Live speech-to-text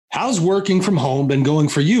How's working from home been going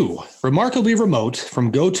for you? Remarkably Remote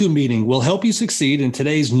from GoToMeeting will help you succeed in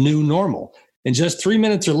today's new normal. In just 3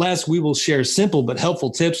 minutes or less, we will share simple but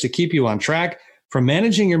helpful tips to keep you on track, from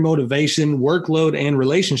managing your motivation, workload, and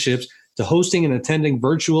relationships to hosting and attending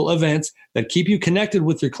virtual events that keep you connected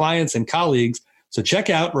with your clients and colleagues. So check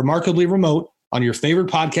out Remarkably Remote on your favorite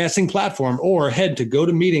podcasting platform or head to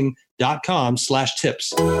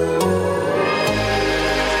gotomeeting.com/tips.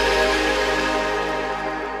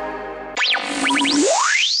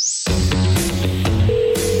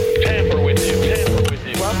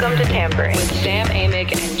 Welcome to Tampering with Sam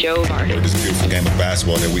Amick and Joe Varden. This beautiful game of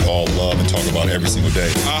basketball that we all love and talk about every single day.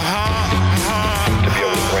 To be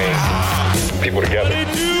able to bring people together. What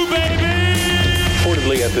it do, baby?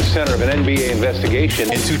 Reportedly at the center of an NBA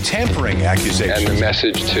investigation into tampering accusations. And the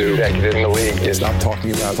message to executives in the league is stop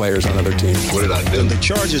talking about players on other teams. What did I do? The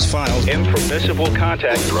charges filed. impermissible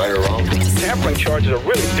contact. right or wrong. Tampering charges are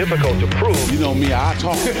really difficult to prove. You know me, I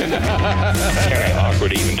talk. Kind of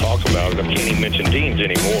awkward to even talk about it. I can't even mention teams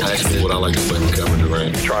anymore. Actually, what I like to play with Kevin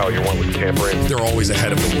Durant. The trial you want with tampering. They're always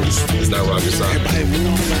ahead of the rules. It's not rocket science. Everybody, we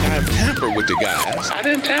don't have tampered with the guys. I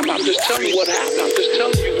didn't tamper. I'm just telling you what happened. I'm just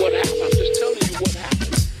telling you what happened. I'm just telling you what happened.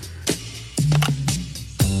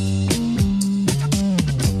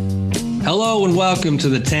 Hello and welcome to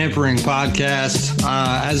the Tampering Podcast.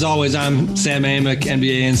 As always, I'm Sam Amick,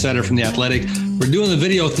 NBA insider from The Athletic. We're doing the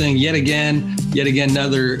video thing yet again,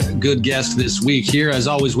 another good guest this week here, as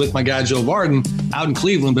always, with my guy Joe Varden out in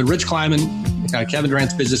Cleveland. But Rich Kleiman, Kevin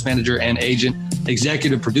Durant's business manager and agent,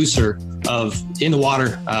 executive producer of In the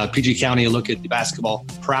Water, PG County, a look at the basketball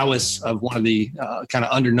prowess of one of the kind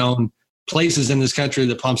of underknown places in this country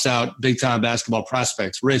that pumps out big-time basketball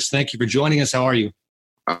prospects. Rich, thank you for joining us. How are you?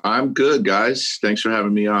 I'm good, guys. Thanks for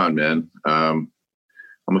having me on, man. I'm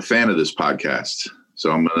a fan of this podcast,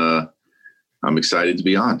 so I'm excited to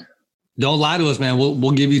be on. Don't lie to us, man.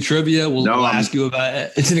 We'll give you trivia. We'll ask you about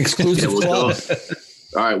it. It's an exclusive club.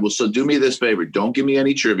 All right. Well, so do me this favor. Don't give me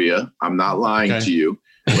any trivia. I'm not lying to you.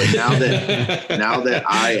 But now that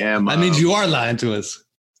I am, that means you are lying to us.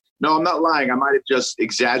 No, I'm not lying. I might have just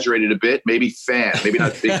exaggerated a bit. Maybe fan. Maybe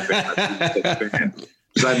not big fan. Fan.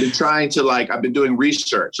 So I've been doing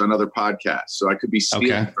research on other podcasts, so I could be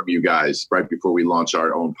stealing from you guys right before we launch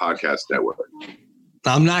our own podcast network.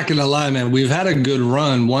 I'm not going to lie, man. We've had a good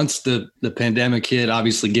run. Once the pandemic hit,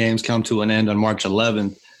 obviously games come to an end on March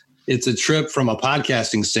 11th. It's a trip from a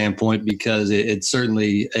podcasting standpoint because it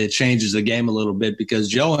certainly changes the game a little bit, because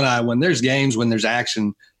Joe and I, when there's games, when there's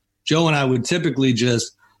action, Joe and I would typically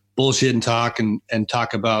just bullshit and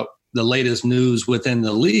talk about the latest news within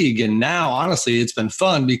the league. And now, honestly, it's been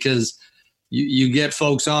fun because you get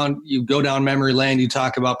folks on, you go down memory lane, you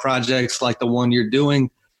talk about projects like the one you're doing,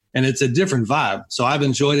 and it's a different vibe. So I've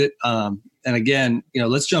enjoyed it. And again,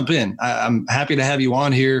 let's jump in. I'm happy to have you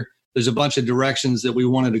on here. There's a bunch of directions that we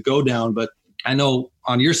wanted to go down, but I know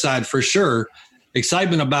on your side for sure,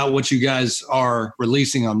 excitement about what you guys are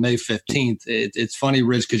releasing on May 15th. It's funny,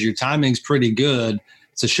 Rich, because your timing's pretty good.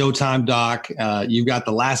 It's a Showtime doc. You've got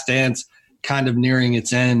The Last Dance kind of nearing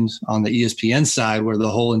its end on the ESPN side, where the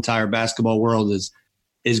whole entire basketball world is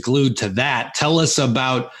glued to that. Tell us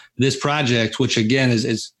about this project, which again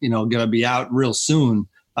is going to be out real soon.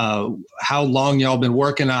 How long y'all been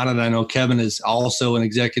working on it? I know Kevin is also an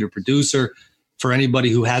executive producer. For anybody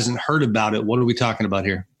who hasn't heard about it, what are we talking about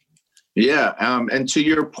here? Yeah, and to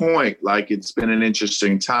your point, it's been an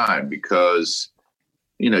interesting time because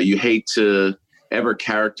you hate to ever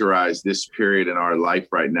characterize this period in our life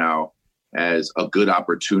right now as a good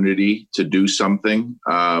opportunity to do something.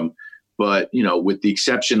 But, with the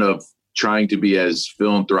exception of trying to be as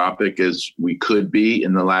philanthropic as we could be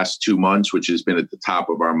in the last 2 months, which has been at the top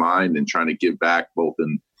of our mind, and trying to give back both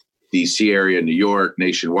in DC area, New York,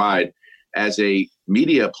 nationwide, as a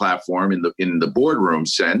media platform in the boardroom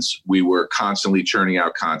sense, we were constantly churning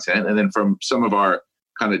out content. And then from some of our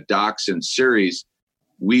kind of docs and series,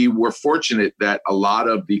 we were fortunate that a lot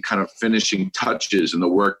of the kind of finishing touches and the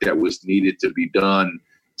work that was needed to be done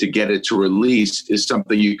to get it to release is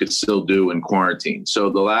something you could still do in quarantine.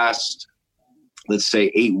 So the last, let's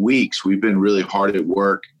say, 8 weeks, we've been really hard at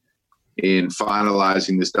work in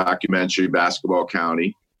finalizing this documentary, Basketball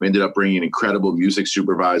County. We ended up bringing an incredible music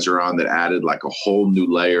supervisor on that added a whole new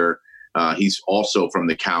layer. He's also from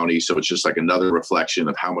the county, so it's just another reflection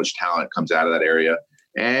of how much talent comes out of that area.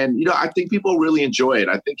 And, I think people really enjoy it.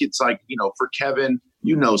 I think it's for Kevin,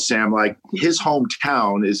 Sam, his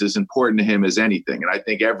hometown is as important to him as anything. And I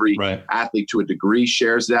think every athlete to a degree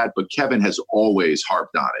shares that. But Kevin has always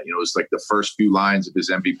harped on it. It's the first few lines of his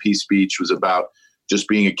MVP speech was about just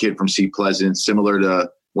being a kid from Seat Pleasant, similar to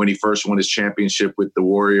when he first won his championship with the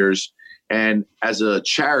Warriors. And as a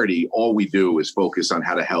charity, all we do is focus on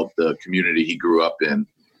how to help the community he grew up in.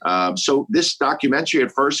 So this documentary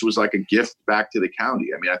at first was like a gift back to the county.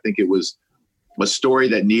 I mean, I think it was a story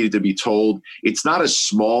that needed to be told. It's not a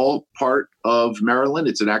small part of Maryland.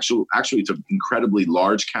 It's actually it's an incredibly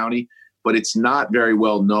large county, but it's not very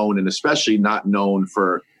well known, and especially not known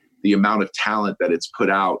for the amount of talent that it's put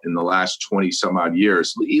out in the last 20 some odd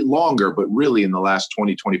years, longer, but really in the last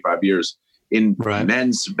 20, 25 years in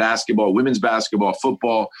men's basketball, women's basketball,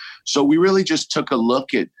 football. So we really just took a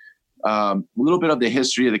look at a little bit of the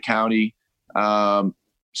history of the county, some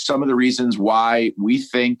of the reasons why we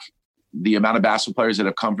think the amount of basketball players that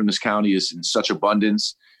have come from this county is in such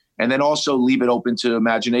abundance, and then also leave it open to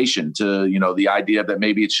imagination, to, the idea that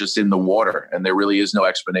maybe it's just in the water and there really is no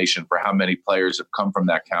explanation for how many players have come from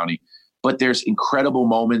that county. But there's incredible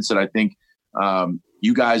moments that I think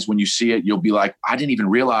you guys, when you see it, you'll be like, I didn't even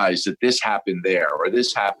realize that this happened there, or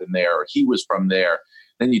this happened there, or he was from there.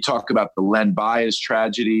 Then you talk about the Len Bias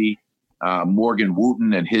tragedy, Morgan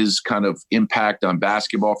Wooten and his kind of impact on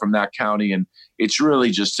basketball from that county. And it's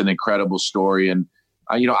really just an incredible story. And,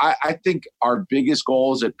 I think our biggest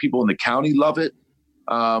goal is that people in the county love it.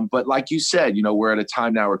 But like you said, we're at a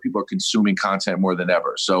time now where people are consuming content more than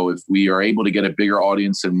ever. So if we are able to get a bigger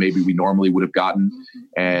audience than maybe we normally would have gotten,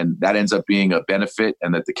 and that ends up being a benefit,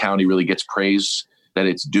 and that the county really gets praise that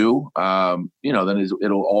it's due, then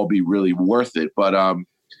it'll all be really worth it. But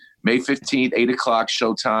May 15th, 8 o'clock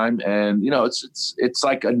showtime. And, it's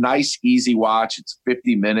like a nice, easy watch. It's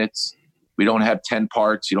 50 minutes. We don't have 10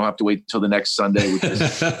 parts. You don't have to wait until the next Sunday.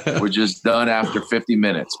 We're just done after 50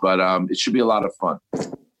 minutes, but it should be a lot of fun.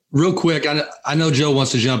 Real quick, I know Joe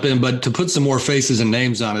wants to jump in, but to put some more faces and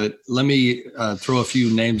names on it, let me throw a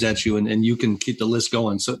few names at you, and you can keep the list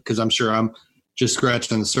going. So, because I'm sure I'm just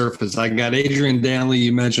scratching the surface. I got Adrian Danley,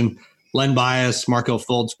 you mentioned, Len Bias, Markel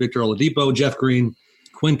Fultz, Victor Oladipo, Jeff Green,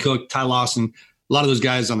 Quinn Cook, Ty Lawson. A lot of those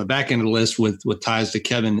guys on the back end of the list with ties to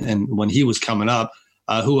Kevin, and when he was coming up.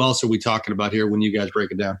 Who else are we talking about here when you guys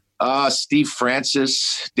break it down? Steve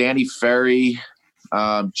Francis, Danny Ferry,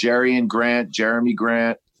 Jeremy Grant,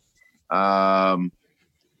 Delonte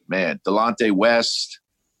West,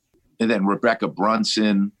 and then Rebecca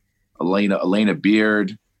Brunson, Elena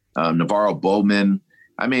Beard, Navarro Bowman.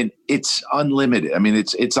 I mean, it's unlimited. I mean,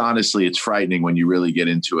 it's honestly, it's frightening when you really get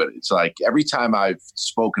into it. It's like every time I've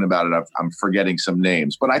spoken about it, I'm forgetting some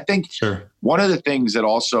names. But I think one of the things that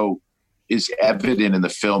also is evident in the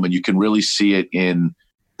film, and you can really see it in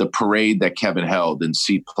the parade that Kevin held in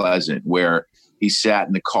Seat Pleasant, where he sat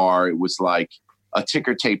in the car. It was like a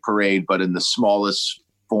ticker tape parade, but in the smallest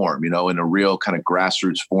form, in a real kind of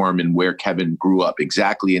grassroots form, and where Kevin grew up,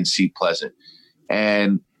 exactly in Seat Pleasant.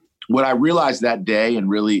 And what I realized that day, and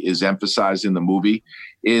really is emphasized in the movie,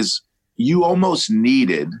 is you almost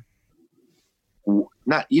needed –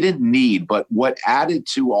 you didn't need, but what added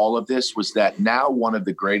to all of this was that now one of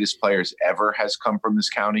the greatest players ever has come from this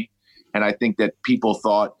county. And I think that people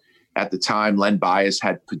thought at the time Len Bias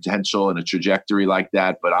had potential and a trajectory like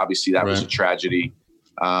that, but obviously that was a tragedy.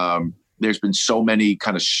 There's been so many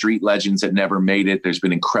kind of street legends that never made it. There's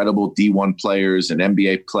been incredible D1 players and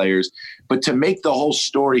NBA players. But to make the whole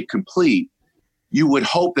story complete, you would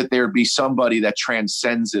hope that there'd be somebody that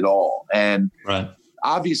transcends it all. And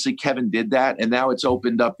obviously Kevin did that, and now it's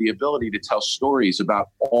opened up the ability to tell stories about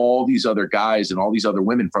all these other guys and all these other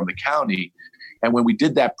women from the county. And when we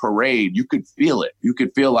did that parade, you could feel it. You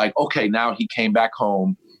could feel like, okay, now he came back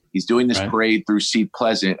home. He's doing this parade through Seat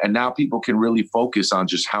Pleasant, and now people can really focus on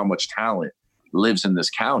just how much talent lives in this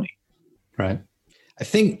county. Right. I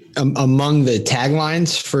think among the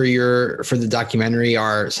taglines for the documentary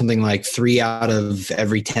are something like 3 out of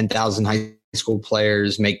every 10,000 high school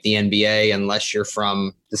players make the NBA unless you're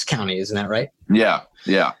from this county. Isn't that right? Yeah.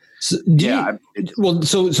 So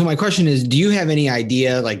so my question is, do you have any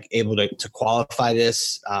idea, like able to qualify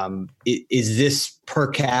this? Is this per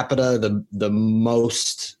capita the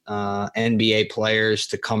most NBA players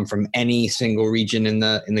to come from any single region in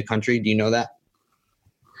the country? Do you know that?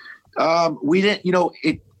 We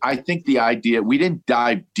didn't, I think the idea, we didn't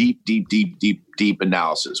dive deep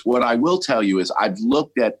analysis. What I will tell you is I've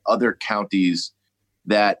looked at other counties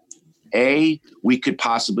that we could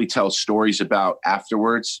possibly tell stories about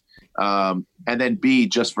afterwards. And then B,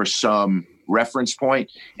 just for some reference point,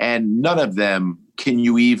 and none of them can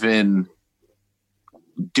you even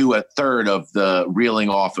do a third of the reeling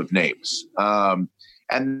off of names. And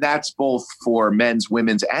that's both for men's,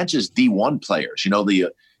 women's, and just D1 players,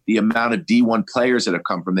 the amount of D1 players that have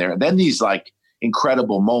come from there. And then these like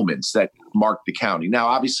incredible moments that mark the county. Now,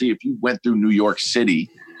 obviously, if you went through New York City,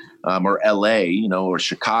 or LA, or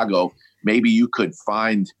Chicago, maybe you could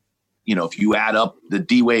find, if you add up the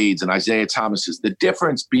D Wades and Isaiah Thomases, the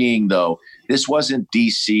difference being, though, this wasn't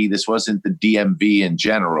DC, this wasn't the DMV in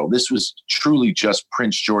general. This was truly just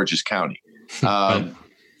Prince George's County.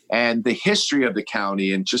 And the history of the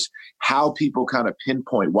county and just how people kind of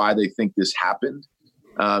pinpoint why they think this happened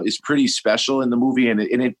is pretty special in the movie. And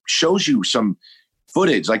it shows you some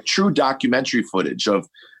footage, like true documentary footage of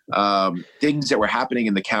things that were happening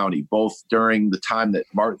in the county, both during the time that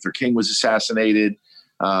Martin Luther King was assassinated,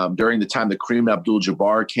 during the time that Kareem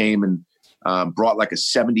Abdul-Jabbar came and brought like a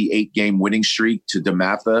 78-game winning streak to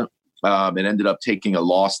DeMatha and ended up taking a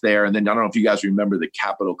loss there. And then I don't know if you guys remember the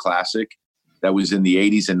Capitol Classic that was in the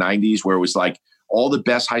 80s and 90s, where it was like all the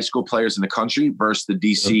best high school players in the country versus the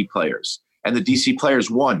DC players. And the DC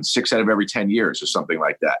players won 6 out of every 10 years or something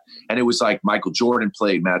like that. And it was like Michael Jordan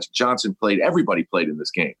played, Magic Johnson played, everybody played in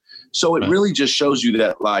this game. So it really just shows you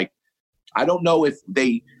that, like, I don't know if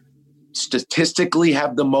they statistically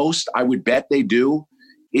have the most. I would bet they do.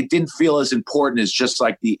 It didn't feel as important as just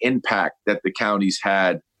like the impact that the counties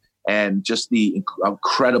had and just the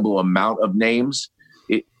incredible amount of names.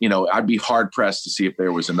 I'd be hard pressed to see if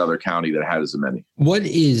there was another county that had as many. What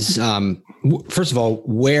is, first of all,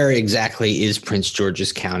 where exactly is Prince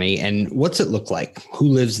George's County, and what's it look like? Who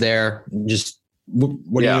lives there? Just what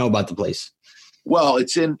do you know about the place? Well,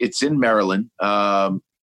 it's in Maryland.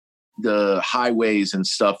 The highways and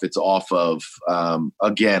stuff it's off of,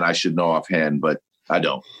 again, I should know offhand, but I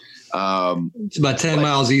don't. It's about 10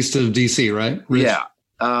 miles east of DC, right? Rich? Yeah.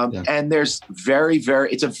 And there's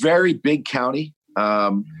it's a very big county.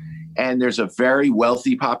 And there's a very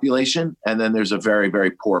wealthy population, and then there's a very,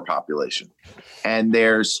 very poor population. And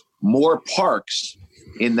there's more parks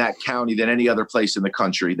in that county than any other place in the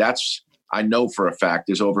country. That's, I know for a fact,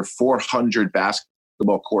 there's over 400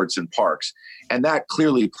 basketball courts and parks. And that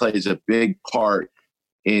clearly plays a big part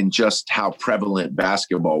in just how prevalent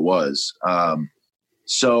basketball was.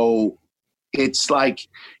 So it's like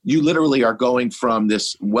you literally are going from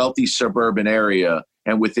this wealthy suburban area,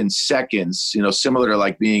 and within seconds, similar to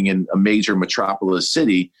like being in a major metropolis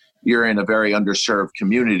city, you're in a very underserved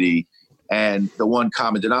community. And the one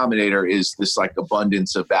common denominator is this like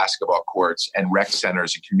abundance of basketball courts and rec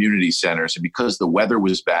centers and community centers. And because the weather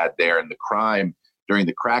was bad there and the crime during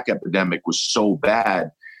the crack epidemic was so bad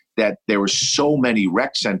that there were so many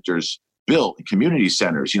rec centers built, community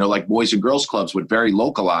centers, like Boys and Girls Clubs, but very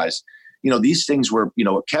localized. These things were,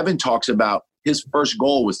 Kevin talks about his first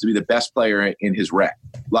goal was to be the best player in his rec.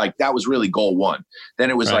 Like that was really goal one.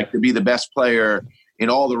 Then it was like to be the best player in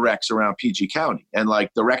all the recs around PG County. And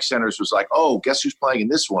like the rec centers was like, oh, guess who's playing in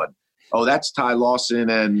this one? Oh, that's Ty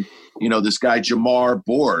Lawson and, this guy Jamar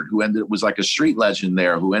Board, who was like a street legend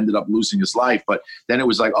there, who ended up losing his life. But then it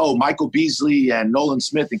was like, oh, Michael Beasley and Nolan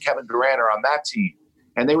Smith and Kevin Durant are on that team.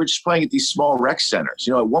 And they were just playing at these small rec centers.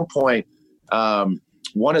 At one point,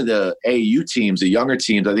 one of the AAU teams, the younger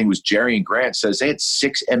teams, I think it was Jerry and Grant, says they had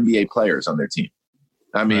 6 NBA players on their team.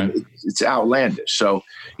 I mean, it's outlandish. So,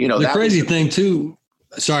 the crazy thing too,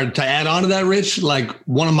 sorry to add on to that, Rich, like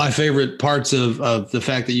one of my favorite parts of the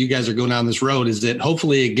fact that you guys are going down this road is that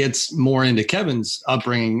hopefully it gets more into Kevin's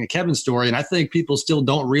upbringing, Kevin's story. And I think people still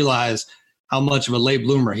don't realize how much of a late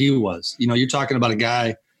bloomer he was. You're talking about a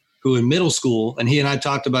guy who in middle school, and he and I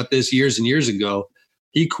talked about this years and years ago,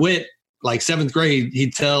 he quit like 7th grade.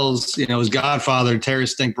 He tells, his godfather,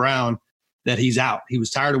 Terrence Stink Brown, that he's out. He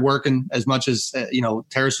was tired of working as much as,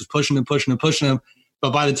 Terrence was pushing him.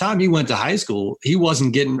 But by the time he went to high school, he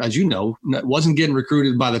wasn't getting, as wasn't getting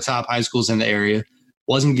recruited by the top high schools in the area,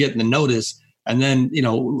 wasn't getting the notice. And then,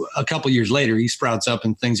 a couple years later, he sprouts up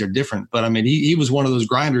and things are different. But I mean, he was one of those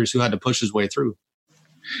grinders who had to push his way through.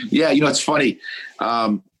 Yeah. It's funny.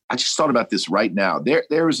 I just thought about this right now.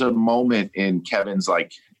 There was a moment in Kevin's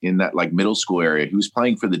in that middle school area. He was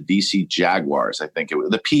playing for the DC Jaguars. I think it was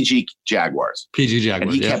the PG Jaguars.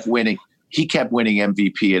 And he kept winning. He kept winning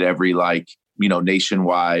MVP at every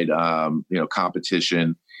nationwide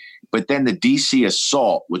competition. But then the DC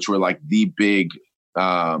Assault, which were like the big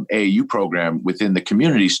AAU program within the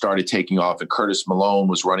community, started taking off. And Curtis Malone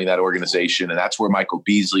was running that organization, and that's where Michael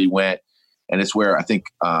Beasley went. And it's where I think,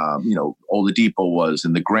 Oladipo was,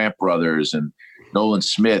 and the Grant brothers and Nolan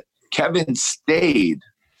Smith. Kevin stayed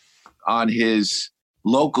on his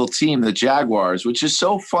local team, the Jaguars, which is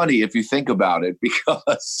so funny if you think about it,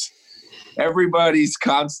 because everybody's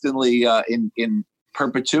constantly in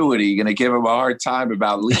perpetuity going to give him a hard time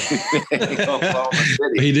about leaving Oklahoma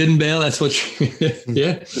City. He didn't bail. That's what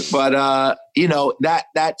yeah. But,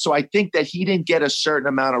 so I think that he didn't get a certain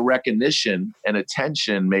amount of recognition and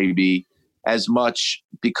attention maybe as much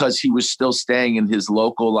because he was still staying in his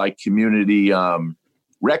local like community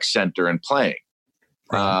rec center and playing.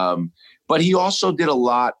 But he also did a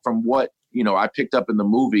lot from what, you know, I picked up in the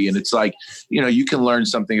movie. And it's like, you know, you can learn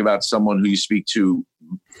something about someone who you speak to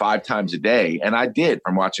 5 times a day. And I did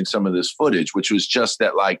from watching some of this footage, which was just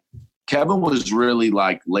that like Kevin was really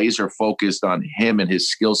like laser focused on him and his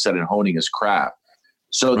skill set and honing his craft.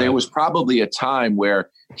 So there was probably a time where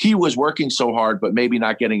he was working so hard, but maybe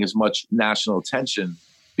not getting as much national attention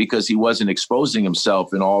because he wasn't exposing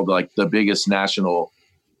himself in all like the biggest national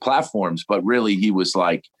platforms. But really he was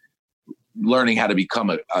like learning how to become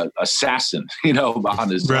a assassin, you know, on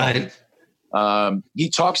his own. He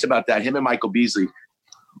talks about that. Him and Michael Beasley,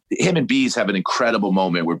 him and Bees have an incredible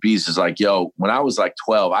moment where Bees is like, yo, when I was like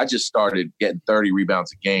 12, I just started getting 30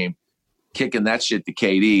 rebounds a game, kicking that shit to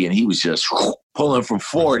KD. And he was just pulling from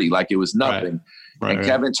 40 like it was nothing. And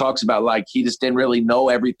Kevin talks about like, he just didn't really know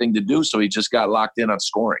everything to do. So he just got locked in on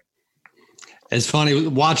scoring. It's funny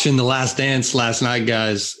watching The Last Dance last night,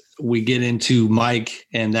 guys. We get into Mike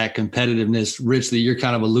and that competitiveness, Rich, that you're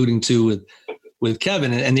kind of alluding to with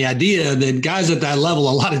Kevin, and the idea that guys at that level,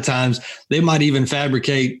 a lot of times they might even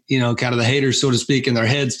fabricate, you know, kind of the haters, so to speak, in their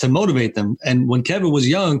heads to motivate them. And when Kevin was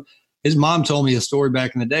young, his mom told me a story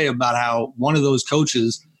back in the day about how one of those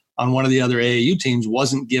coaches on one of the other AAU teams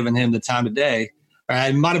wasn't giving him the time of day. Or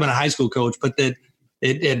it might have been a high school coach, but that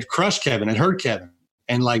it crushed Kevin, it hurt Kevin.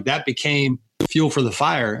 And like that became fuel for the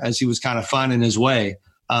fire as he was kind of finding his way.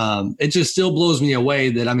 It just still blows me away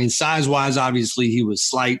that, I mean, size-wise, obviously he was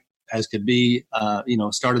slight as could be, you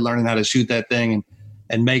know, started learning how to shoot that thing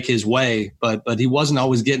and make his way, but he wasn't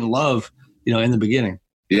always getting love, you know, in the beginning.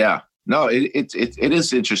 Yeah, no, it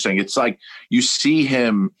is interesting. It's like you see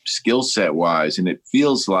him skill set wise, and it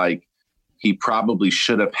feels like he probably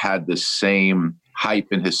should have had the same hype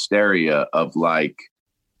and hysteria of like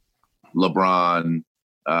LeBron,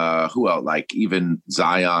 who else, like even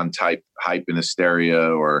Zion type hype and hysteria,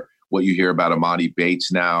 or what you hear about Amani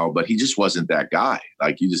Bates now, but he just wasn't that guy.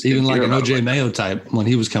 Like you just even like an OJ Mayo type when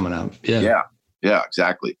he was coming out. Yeah,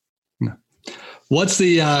 exactly. What's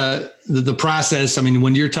the process? I mean,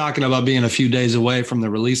 when you're talking about being a few days away from the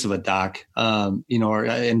release of a doc, you know,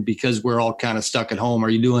 and because we're all kind of stuck at home, are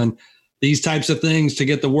you doing these types of things to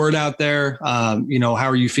get the word out there? You know, how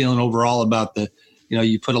are you feeling overall about you know,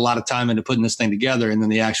 you put a lot of time into putting this thing together and then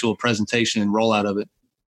the actual presentation and rollout of it?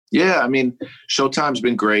 Yeah, I mean, Showtime's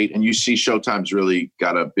been great, and you see Showtime's really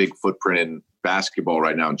got a big footprint in basketball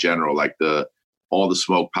right now in general. Like All the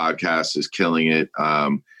Smoke podcast is killing it,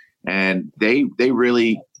 and they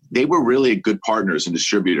were really good partners and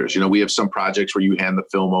distributors. You know, we have some projects where you hand the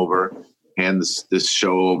film over, hand this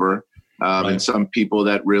show over, and some people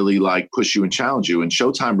that really like push you and challenge you. And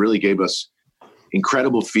Showtime really gave us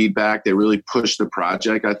incredible feedback. They really pushed the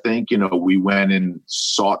project. I think, you know, we went and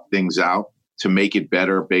sought things out to make it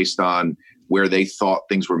better based on where they thought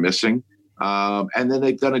things were missing. And then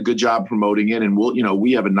they've done a good job promoting it. And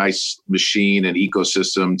we have a nice machine and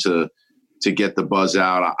ecosystem to get the buzz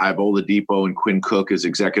out. I have Oladipo and Quinn Cook as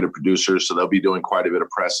executive producers, so they'll be doing quite a bit of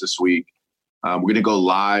press this week. We're going to go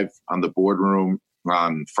live on the boardroom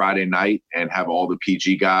on Friday night and have all the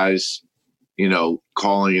PG guys, you know,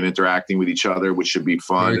 calling and interacting with each other, which should be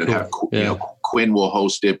fun. Very and cool. You know, Quinn will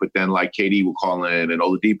host it, but then like KD will call in and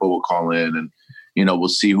Oladipo will call in, and, you know, we'll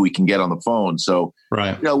see who we can get on the phone. So,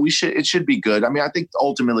 you know, it should be good. I mean, I think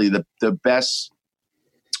ultimately the best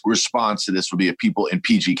response to this would be if people in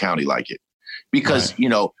PG County like it, because, you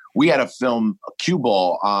know, we had a film, Cue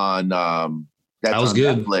Ball on, that was on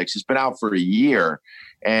good. Netflix. It's been out for a year,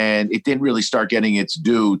 and it didn't really start getting its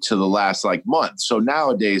due to the last like month. So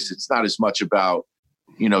nowadays it's not as much about,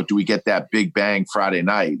 you know, do we get that big bang Friday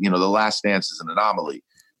night? You know, The Last Dance is an anomaly,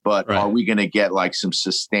 but are we going to get like some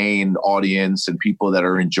sustained audience and people that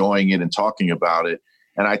are enjoying it and talking about it?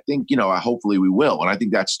 And I think, you know, hopefully we will. And I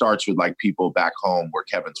think that starts with like people back home where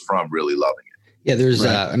Kevin's from really loving it. Yeah, there's,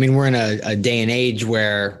 I mean, we're in a day and age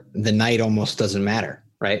where the night almost doesn't matter,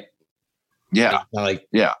 right? Yeah.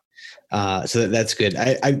 So that's good.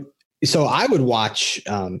 So I would watch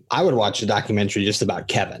a documentary just about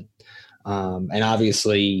Kevin. And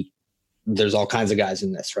obviously there's all kinds of guys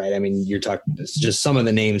in this, right? I mean, you're talking just some of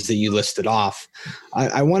the names that you listed off.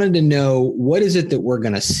 I wanted to know, what is it that we're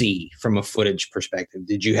going to see from a footage perspective?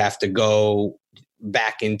 Did you have to go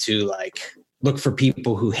back into like, look for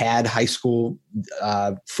people who had high school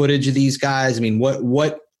footage of these guys? I mean,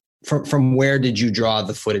 what from where did you draw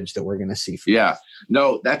the footage that we're going to see?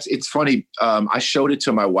 No, it's funny. I showed it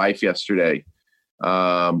to my wife yesterday,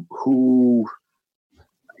 who,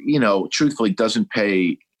 you know, truthfully doesn't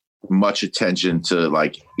pay much attention to,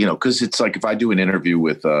 like, you know, cause it's like, if I do an interview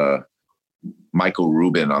with Michael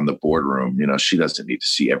Rubin on the boardroom. You know, she doesn't need to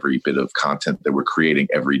see every bit of content that we're creating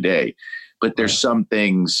every day. But there's some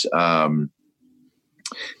things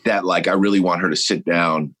that like I really want her to sit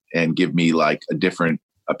down and give me like a different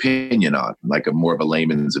opinion on, like a more of a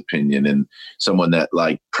layman's opinion, and someone that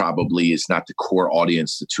like probably is not the core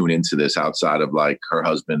audience to tune into this outside of like her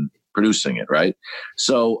husband producing it, right?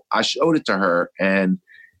 So I showed it to her, and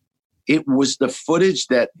it was the footage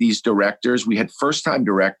that these directors, we had first-time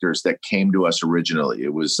directors that came to us originally.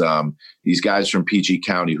 It was these guys from PG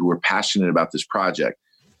County who were passionate about this project.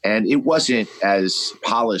 And it wasn't as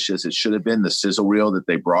polished as it should have been, the sizzle reel that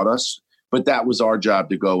they brought us. But that was our job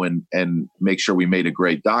to go and make sure we made a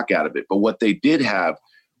great doc out of it. But what they did have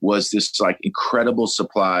was this like incredible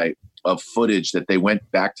supply of footage that they went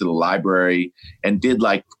back to the library and did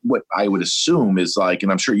like what I would assume is like,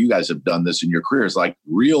 and I'm sure you guys have done this in your careers, like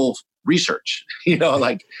real research, you know,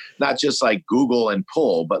 like not just like Google and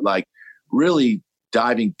pull, but like really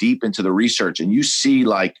diving deep into the research. And you see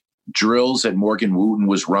like drills that Morgan Wooten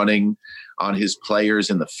was running on his players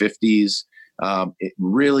in the 50s. It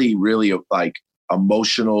really, really like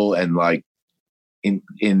emotional and like in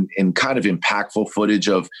kind of impactful footage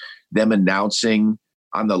of them announcing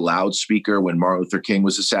on the loudspeaker when Martin Luther King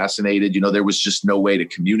was assassinated. You know, there was just no way to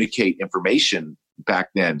communicate information back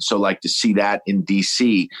then. So like to see that in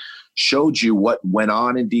DC showed you what went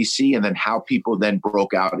on in DC, and then how people then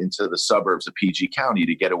broke out into the suburbs of PG County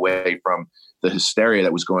to get away from the hysteria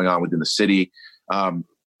that was going on within the city.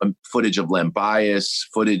 Footage of Len Bias,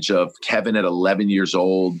 footage of Kevin at 11 years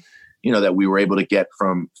old, you know, that we were able to get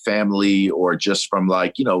from family or just from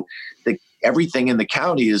like, you know, everything in the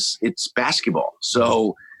county it's basketball.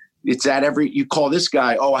 So it's at you call this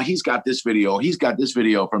guy, oh, he's got this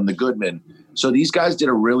video from the Goodman. So these guys did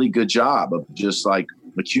a really good job of just like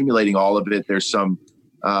accumulating all of it. There's some,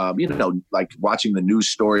 you know, like watching the news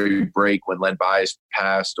story break when Len Bias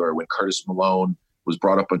passed or when Curtis Malone was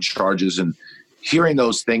brought up on charges, and hearing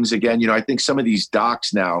those things again. You know, I think some of these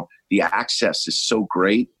docs now, the access is so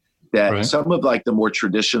great that some of like the more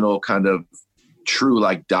traditional kind of true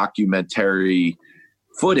like documentary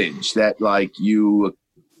footage that like you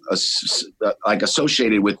like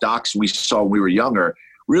associated with docs we saw when we were younger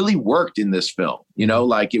really worked in this film. You know,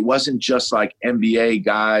 like it wasn't just like NBA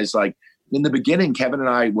guys. Like in the beginning, Kevin and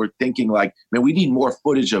I were thinking like, man, we need more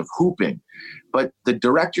footage of hooping. But the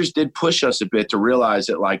directors did push us a bit to realize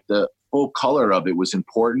that like the full color of it was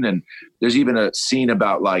important. And there's even a scene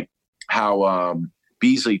about like how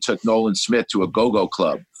Beasley took Nolan Smith to a go-go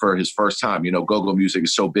club for his first time. You know, go-go music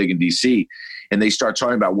is so big in DC, and they start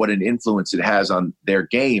talking about what an influence it has on their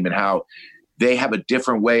game and how they have a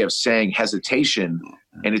different way of saying hesitation,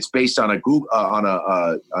 and it's based on a Google, on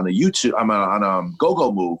a YouTube, on a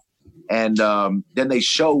go-go move. And then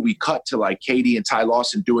we cut to like Katie and Ty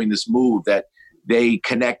Lawson doing this move that they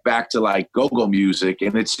connect back to like go-go music,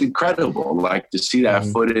 and it's incredible, like to see that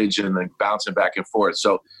footage and then bouncing back and forth.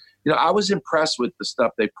 So, you know, I was impressed with the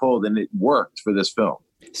stuff they pulled, and it worked for this film.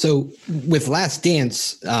 So with Last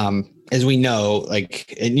Dance, as we know,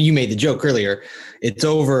 like, and you made the joke earlier, it's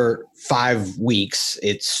over 5 weeks.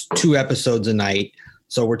 It's 2 episodes a night.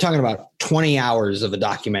 So we're talking about 20 hours of a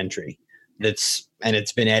documentary and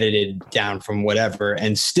it's been edited down from whatever.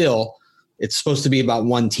 And still, it's supposed to be about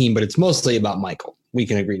one team, but it's mostly about Michael. We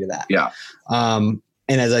can agree to that. Yeah. And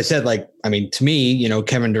as I said, like, I mean, to me, you know,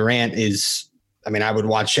 Kevin Durant I would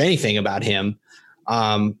watch anything about him.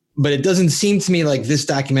 But it doesn't seem to me like this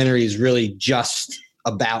documentary is really just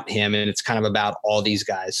about him, and it's kind of about all these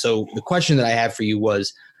guys. So the question that I had for you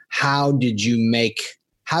was, how did you make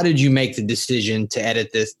the decision to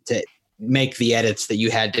edit this, to make the edits that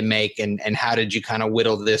you had to make, and how did you kind of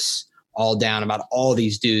whittle this all down about all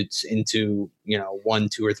these dudes into, you know, 1,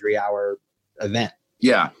 2, or 3 hour event?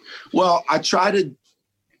 Yeah. Well, I try to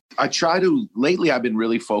lately I've been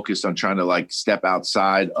really focused on trying to like step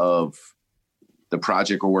outside of the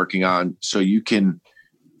project we're working on so you can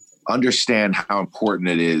understand how important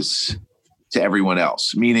it is to everyone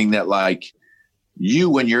else. Meaning that like you,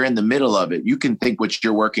 when you're in the middle of it, you can think what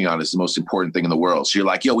you're working on is the most important thing in the world. So you're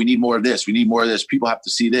like, yo, we need more of this. We need more of this. People have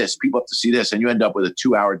to see this. People have to see this. And you end up with a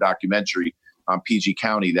 2-hour documentary on PG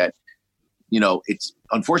County that, you know, it's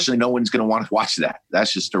unfortunately no one's going to want to watch that.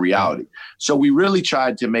 That's just the reality. So we really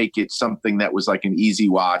tried to make it something that was like an easy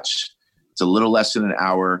watch. It's a little less than an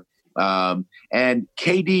hour. And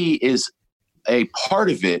KD is a part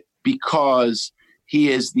of it because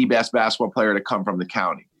he is the best basketball player to come from the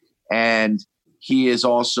county. And he is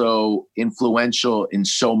also influential in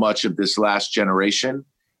so much of this last generation.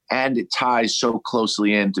 And it ties so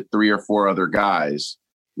closely into 3 or 4 other guys,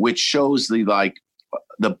 which shows the like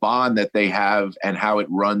the bond that they have and how it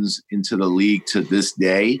runs into the league to this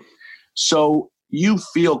day. So you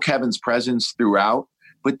feel Kevin's presence throughout,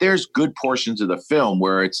 but there's good portions of the film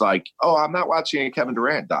where it's like, oh, I'm not watching a Kevin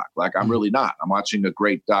Durant doc. Like, I'm really not. I'm watching a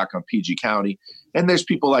great doc on PG County. And there's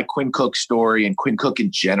people like Quinn Cook's story, and Quinn Cook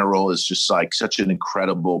in general is just like such an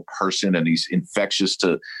incredible person, and he's infectious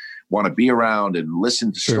to want to be around and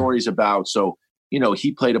listen to stories about. So, you know,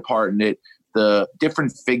 he played a part in it. The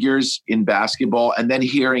different figures in basketball, and then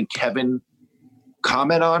hearing Kevin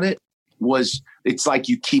comment on it it's like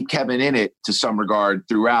you keep Kevin in it to some regard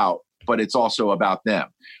throughout, but it's also about them.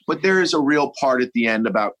 But there is a real part at the end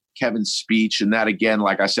about Kevin's speech. And that, again,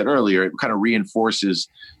 like I said earlier, it kind of reinforces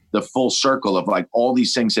the full circle of like all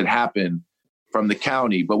these things that happen from the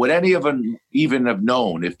county. But would any of them even have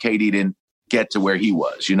known if KD didn't get to where he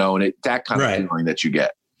was, you know, and that kind of feeling that you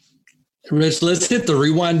get. Rich, let's hit the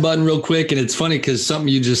rewind button real quick. And it's funny because something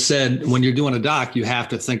you just said, when you're doing a doc, you have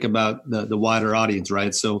to think about the wider audience,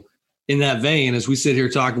 right? So in that vein, as we sit here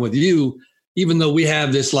talking with you, even though we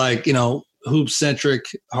have this like, you know, hoop-centric,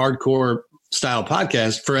 hardcore style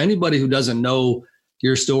podcast, for anybody who doesn't know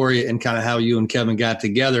your story and kind of how you and Kevin got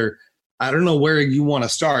together, I don't know where you want to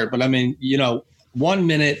start, but I mean, you know, 1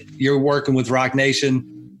 minute you're working with Roc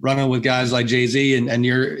Nation, running with guys like Jay-Z, and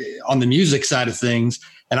you're on the music side of things.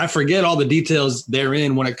 And I forget all the details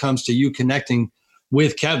therein when it comes to you connecting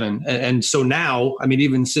with Kevin. And so now, I mean,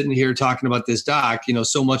 even sitting here talking about this doc, you know,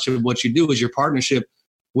 so much of what you do is your partnership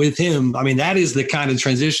with him. I mean, that is the kind of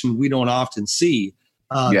transition we don't often see.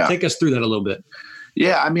 Take us through that a little bit.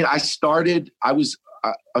 Yeah. I mean,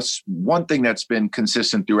 one thing that's been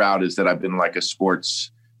consistent throughout is that I've been like a sports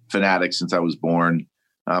fanatic since I was born.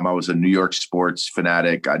 I was a New York sports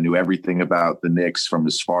fanatic. I knew everything about the Knicks from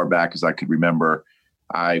as far back as I could remember.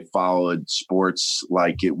 I followed sports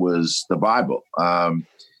like it was the Bible.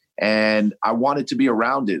 And I wanted to be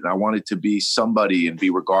around it. And I wanted to be somebody and be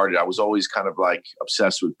regarded. I was always kind of like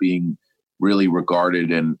obsessed with being really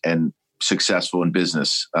regarded and successful in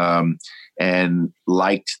business. And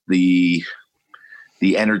liked the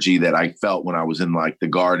energy that I felt when I was in like the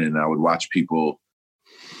Garden, and I would watch people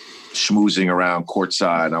schmoozing around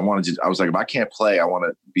courtside. I was like, if I can't play, I want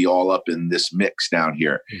to be all up in this mix down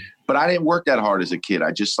here. But I didn't work that hard as a kid.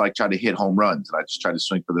 I just like tried to hit home runs, and I just tried to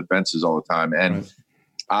swing for the fences all the time. And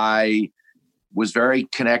I was very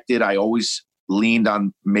connected. I always leaned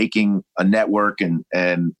on making a network and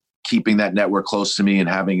keeping that network close to me and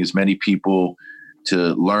having as many people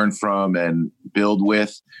to learn from and build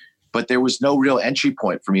with. But there was no real entry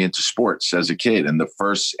point for me into sports as a kid. And the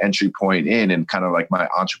first entry point in and kind of like my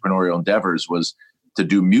entrepreneurial endeavors was to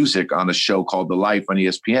do music on a show called The Life on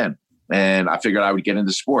ESPN. And I figured I would get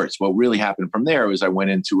into sports. What really happened from there was I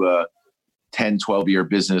went into a 10, 12-year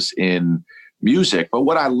business in music. But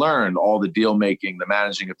what I learned, all the deal making, the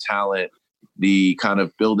managing of talent, the kind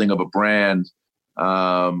of building of a brand,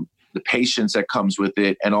 the patience that comes with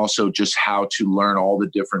it, and also just how to learn all the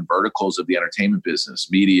different verticals of the entertainment business,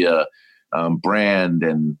 media, brand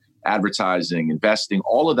and advertising, investing,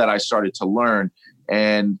 all of that I started to learn.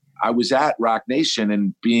 And I was at Roc Nation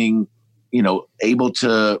and being, you know, able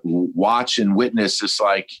to watch and witness this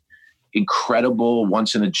like incredible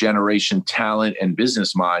once in a generation talent and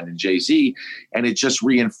business mind in Jay-Z. And it just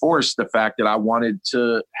reinforced the fact that I wanted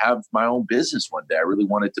to have my own business one day. I really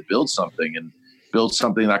wanted to build something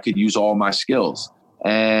that I could use all my skills.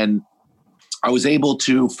 And I was able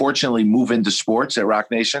to fortunately move into sports at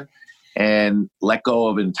Roc Nation and let go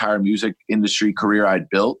of an entire music industry career I'd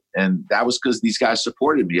built. And that was because these guys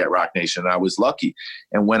supported me at Roc Nation. And I was lucky.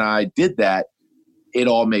 And when I did that, it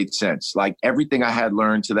all made sense. Like everything I had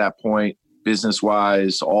learned to that point,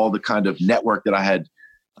 business-wise, all the kind of network that I had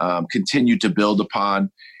continued to build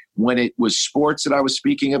upon. When it was sports that I was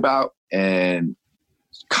speaking about and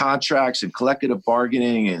contracts and collective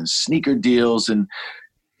bargaining and sneaker deals, and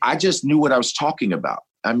I just knew what I was talking about.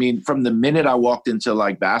 I mean, from the minute I walked into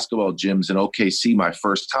like basketball gyms in OKC my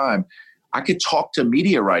first time, I could talk to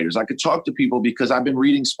media writers. I could talk to people because I've been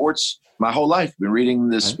reading sports my whole life. I've been reading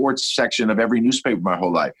the sports section of every newspaper my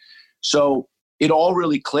whole life. So it all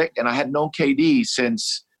really clicked. And I had known KD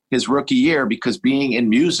since his rookie year because being in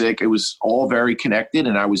music, it was all very connected,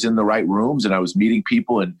 and I was in the right rooms and I was meeting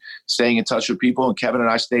people and staying in touch with people. And Kevin and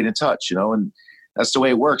I stayed in touch, you know, and that's the way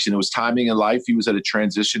it works. And it was timing in life. He was at a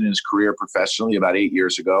transition in his career professionally about 8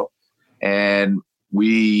 years ago. And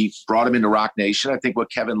we brought him into Roc Nation. I think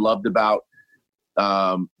what Kevin loved about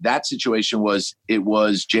that situation was it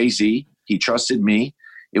was Jay-Z. He trusted me.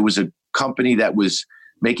 It was a company that was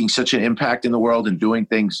making such an impact in the world and doing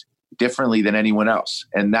things differently than anyone else.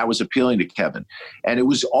 And that was appealing to Kevin. And it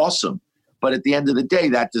was awesome. But at the end of the day,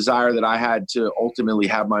 that desire that I had to ultimately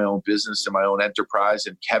have my own business and my own enterprise,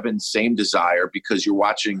 and Kevin's same desire, because you're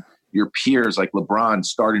watching your peers like LeBron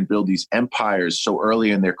start and build these empires so early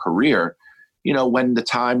in their career, you know, when the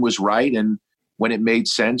time was right and when it made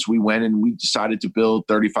sense, we went and we decided to build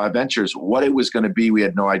 35 Ventures. What it was going to be, we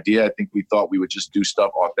had no idea. I think we thought we would just do stuff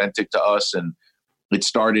authentic to us. And it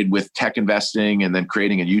started with tech investing and then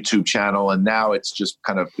creating a YouTube channel. And now it's just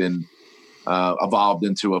kind of been evolved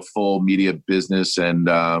into a full media business, and,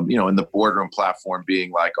 you know, in the Boardroom platform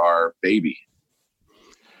being like our baby.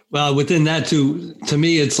 Well, within that too, to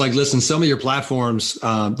me, it's like, listen, some of your platforms,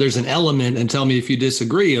 there's an element, and tell me if you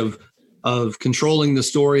disagree, of controlling the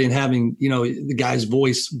story and having, you know, the guy's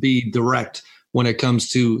voice be direct when it comes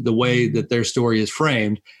to the way that their story is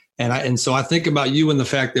framed. And so I think about you and the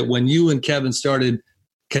fact that when you and Kevin started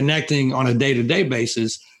connecting on a day-to-day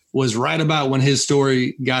basis was right about when his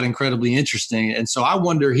story got incredibly interesting. And so I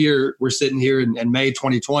wonder, here, we're sitting here in May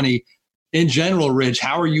 2020, in general, Rich,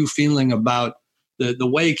 how are you feeling about the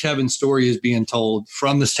way Kevin's story is being told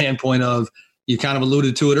from the standpoint of, you kind of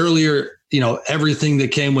alluded to it earlier, you know, everything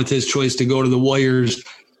that came with his choice to go to the Warriors.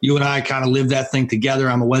 You and I kind of lived that thing together.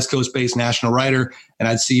 I'm a West Coast-based national writer, and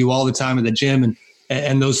I'd see you all the time at the gym,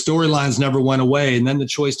 and those storylines never went away. And then the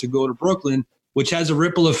choice to go to Brooklyn, which has a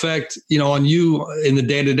ripple effect, you know, on you in the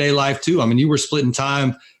day-to-day life too. I mean, you were splitting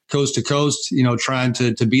time coast to coast, you know, trying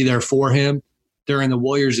to be there for him during the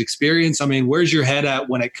Warriors experience. I mean, where's your head at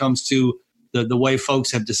when it comes to the way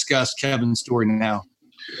folks have discussed Kevin's story now?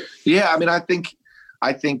 Yeah, I mean, I think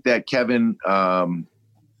that Kevin, I'm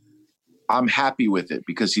happy with it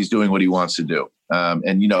because he's doing what he wants to do.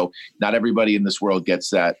 And, you know, not everybody in this world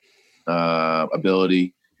gets that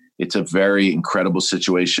ability. It's a very incredible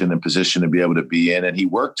situation and position to be able to be in. And he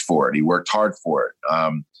worked for it. He worked hard for it.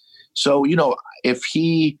 So, you know, if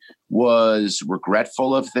he was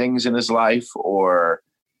regretful of things in his life or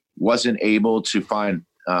wasn't able to find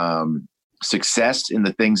success in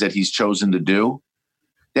the things that he's chosen to do,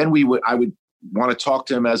 then I would want to talk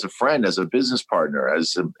to him as a friend, as a business partner,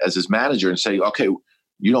 as his manager, and say, okay, what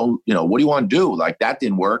do you want to do? Like, that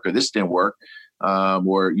didn't work, or this didn't work.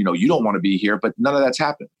 Or, you know, you don't want to be here, but none of that's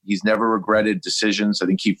happened. He's never regretted decisions. I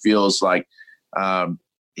think he feels like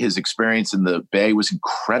his experience in the Bay was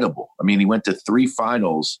incredible. I mean, he went to 3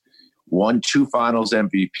 finals, won 2 finals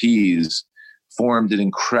MVPs, formed an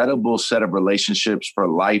incredible set of relationships for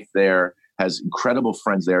life there, has incredible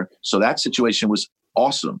friends there. So that situation was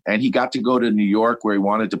awesome. And he got to go to New York where he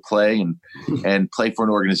wanted to play and play for an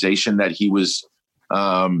organization that he was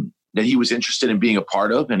interested in being a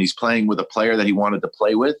part of. And he's playing with a player that he wanted to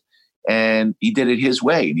play with. And he did it his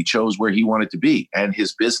way. And he chose where he wanted to be. And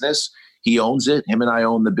his business, he owns it. Him and I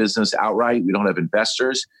own the business outright. We don't have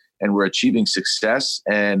investors, and we're achieving success.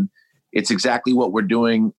 And it's exactly what we're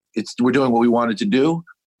doing. We're doing what we wanted to do.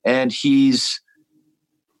 And he's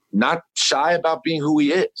not shy about being who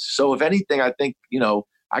he is. So if anything, I think, you know,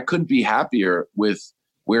 I couldn't be happier with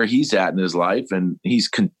where he's at in his life. And he's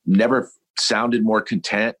never sounded more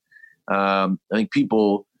content. I think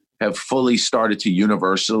people have fully started to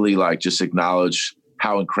universally just acknowledge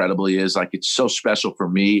how incredible he is. Like, it's so special for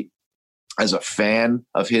me as a fan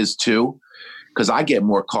of his too, because I get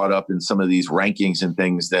more caught up in some of these rankings and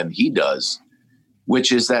things than he does,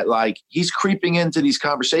 which is that he's creeping into these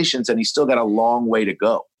conversations and he's still got a long way to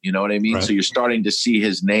go. You know what I mean? Right. So you're starting to see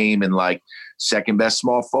his name in second best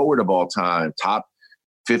small forward of all time, top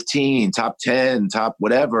 15, top 10, top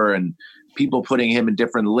whatever. And people putting him in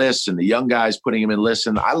different lists and the young guys putting him in lists.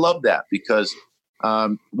 And I love that because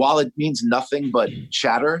while it means nothing but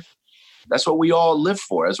chatter, that's what we all live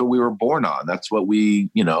for. That's what we were born on. That's what we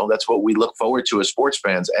look forward to as sports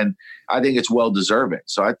fans. And I think it's well deserving.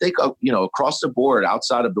 So I think, across the board,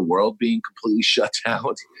 outside of the world being completely shut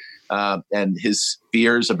down and his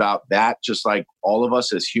fears about that, just like all of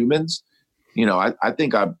us as humans, I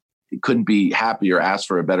think I couldn't be happier, ask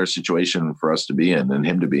for a better situation for us to be in and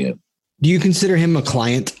him to be in. Do you consider him a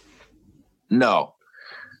client? No.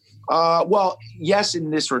 Well, yes,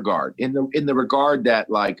 in this regard, in the regard that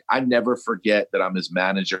I never forget that I'm his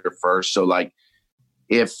manager first. So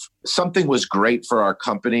if something was great for our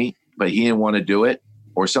company, but he didn't want to do it,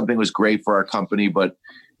 or something was great for our company, but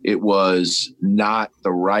it was not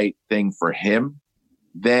the right thing for him,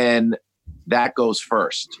 then that goes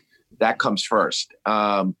first. That comes first.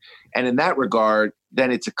 And in that regard,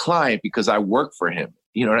 then it's a client because I work for him.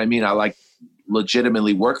 You know what I mean? I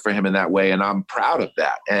legitimately work for him in that way. And I'm proud of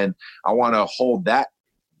that. And I want to hold that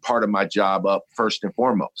part of my job up first and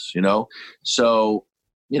foremost, So,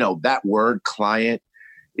 that word client,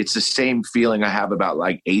 it's the same feeling I have about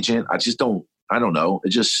agent. I I don't know. It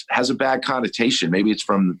just has a bad connotation. Maybe it's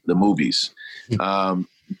from the movies.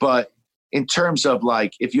 But in terms of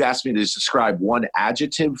like, if you ask me to describe one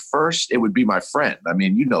adjective first, it would be my friend. I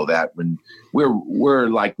mean, you know that when we're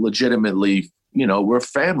like legitimately, you know, we're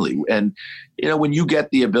family. And, you know, when you get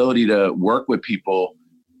the ability to work with people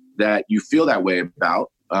that you feel that way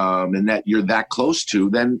about, and that you're that close to,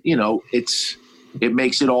 then, you know, it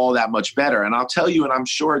makes it all that much better. And I'll tell you, and I'm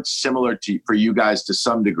sure it's similar for you guys to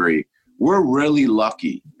some degree, we're really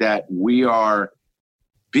lucky that we are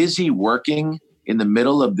busy working in the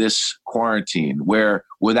middle of this quarantine, where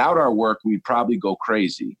without our work, we'd probably go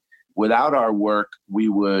crazy. Without our work, we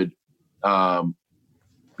would,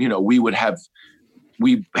 you know, we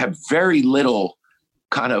have very little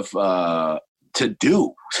kind of to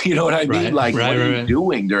do. You know what I mean? Like, what are you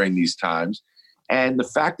doing during these times? And the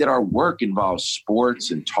fact that our work involves sports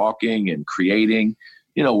and talking and creating,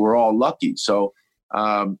 you know, we're all lucky. So,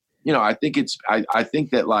 you know, I think I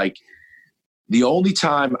think that like the only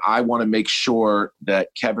time I want to make sure that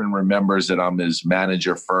Kevin remembers that I'm his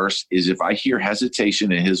manager first is if I hear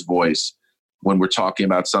hesitation in his voice when we're talking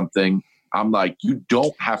about something. I'm like, you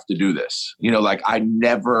don't have to do this. You know, like I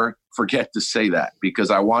never forget to say that, because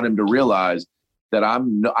I want him to realize that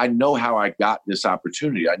I know how I got this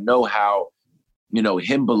opportunity. I know how, you know,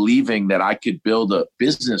 him believing that I could build a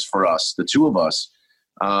business for us, the two of us,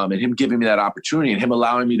 and him giving me that opportunity and him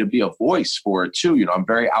allowing me to be a voice for it too. You know, I'm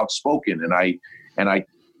very outspoken and I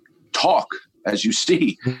talk, as you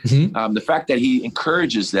see. Mm-hmm. The fact that he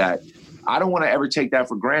encourages that, I don't want to ever take that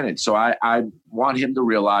for granted. So I want him to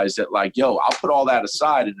realize that, like, yo, I'll put all that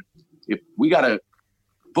aside. And if we got to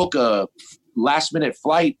book a last minute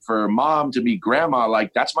flight for mom to meet grandma,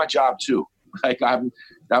 like, that's my job too. Like, I'm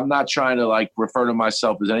not trying to like refer to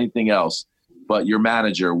myself as anything else but your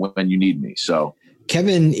manager when you need me. So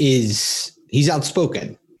Kevin he's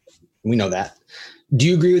outspoken. We know that. Do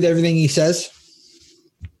you agree with everything he says?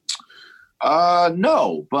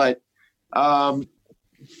 No, but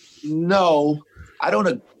no, I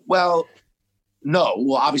don't. Well, no.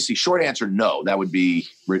 Well, obviously, short answer, no. That would be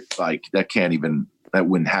like, that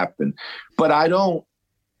wouldn't happen. But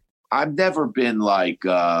I've never been like,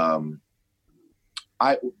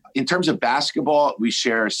 in terms of basketball, we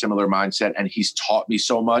share a similar mindset, and he's taught me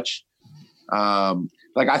so much.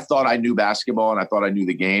 Like, I thought I knew basketball and I thought I knew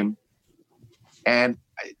the game. And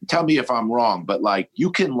tell me if I'm wrong, but like,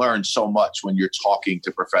 you can learn so much when you're talking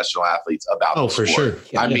to professional athletes about the sport. For sure.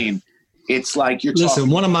 Yeah, I mean, it's like you're Listen,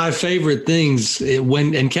 one of my favorite things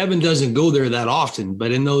and Kevin doesn't go there that often,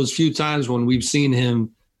 but in those few times when we've seen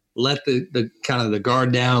him let the kind of the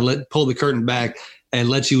guard down, pull the curtain back and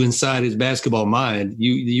let you inside his basketball mind,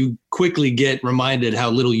 you quickly get reminded how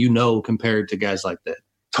little you know compared to guys like that.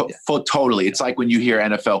 Totally. It's like when you hear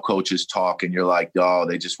NFL coaches talk and you're like, oh,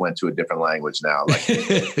 they just went to a different language now. Like,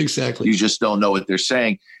 exactly. You just don't know what they're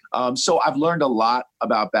saying. So I've learned a lot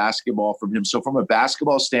about basketball from him. So from a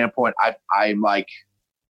basketball standpoint, I'm like,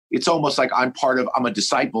 it's almost like I'm a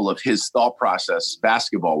disciple of his thought process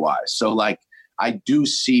basketball wise. So like, I do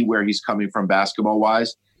see where he's coming from basketball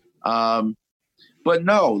wise. But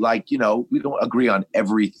no, like, you know, we don't agree on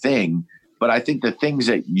everything. But I think the things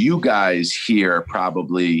that you guys hear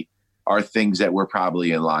probably are things that we're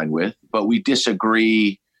probably in line with, but we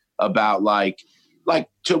disagree about like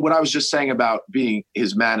to what I was just saying about being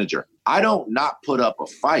his manager. I don't not put up a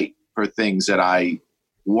fight for things that I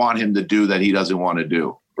want him to do that he doesn't want to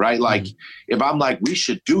do, right? Like, if I'm like, we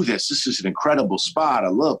should do this. This is an incredible spot. I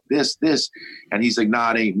look, this, and he's like,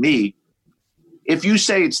 nah, it ain't me. If you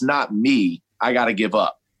say it's not me, I got to give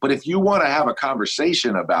up. But if you want to have a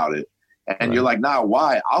conversation about it, and you're like, nah,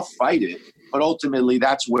 why? I'll fight it. But ultimately,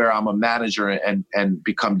 that's where I'm a manager and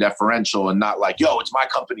become deferential and not like, yo, it's my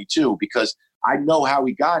company too, because I know how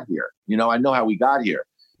we got here. You know, I know how we got here.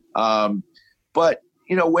 But,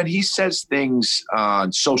 you know, when he says things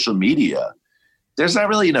on social media, there's not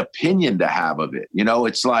really an opinion to have of it. You know,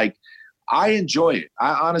 it's like, I enjoy it.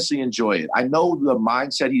 I honestly enjoy it. I know the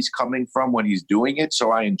mindset he's coming from when he's doing it,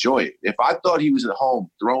 so I enjoy it. If I thought he was at home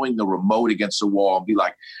throwing the remote against the wall and be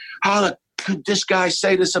like, how could this guy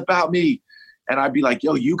say this about me? And I'd be like,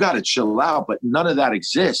 yo, you got to chill out. But none of that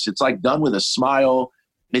exists. It's like done with a smile.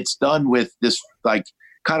 It's done with this like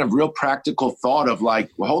kind of real practical thought of like,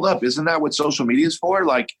 well, hold up. Isn't that what social media is for?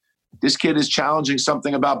 Like, this kid is challenging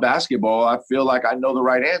something about basketball. I feel like I know the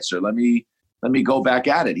right answer. Let me go back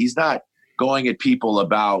at it. He's not going at people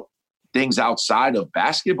about things outside of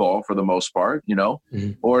basketball for the most part, you know,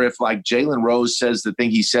 or if like Jalen Rose says the thing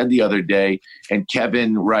he said the other day and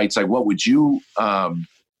Kevin writes like, what would you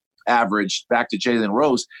average back to Jalen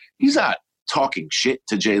Rose? He's not talking shit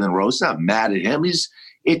to Jalen Rose. He's not mad at him.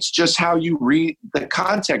 it's just how you read the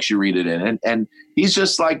context you read it in. And he's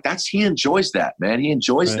just like, he enjoys that, man. He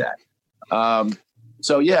enjoys that.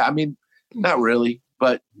 So yeah, I mean, not really,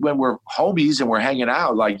 but when we're homies and we're hanging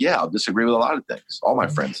out, like, yeah, I'll disagree with a lot of things. All my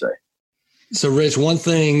friends say. So Rich, one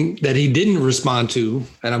thing that he didn't respond to,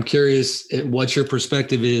 and I'm curious what your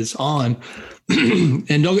perspective is on, and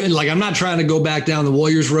I'm not trying to go back down the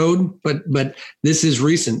Warriors road, but this is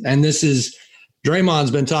recent, and this is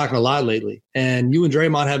Draymond's been talking a lot lately, and you and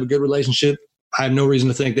Draymond have a good relationship. I have no reason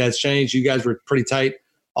to think that's changed. You guys were pretty tight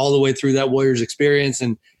all the way through that Warriors experience,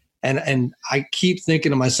 and I keep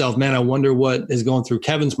thinking to myself, man, I wonder what is going through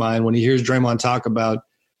Kevin's mind when he hears Draymond talk about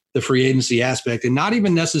the free agency aspect, and not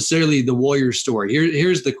even necessarily the Warriors story.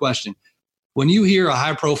 Here's the question. When you hear a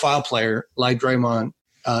high-profile player like Draymond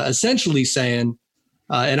essentially saying,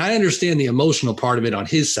 and I understand the emotional part of it on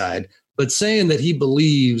his side, but saying that he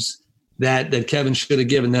believes that Kevin should have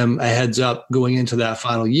given them a heads up going into that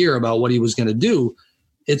final year about what he was going to do,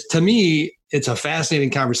 to me, it's a fascinating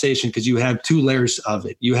conversation because you have two layers of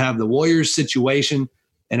it. You have the Warriors situation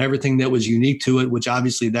and everything that was unique to it, which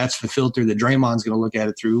obviously that's the filter that Draymond's going to look at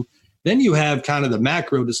it through. Then you have kind of the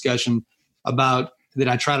macro discussion about that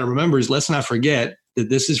I try to remember is let's not forget that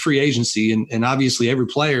this is free agency, and obviously every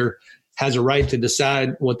player has a right to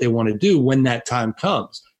decide what they want to do when that time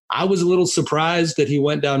comes. I was a little surprised that he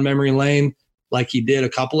went down memory lane like he did a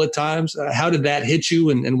couple of times. How did that hit you,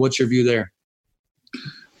 and what's your view there?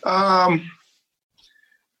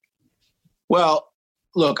 Well,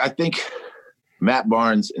 look, I think Matt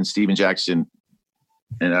Barnes and Steven Jackson,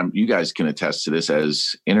 and you guys can attest to this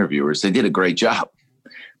as interviewers, they did a great job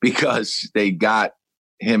because they got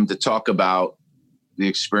him to talk about the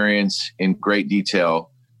experience in great detail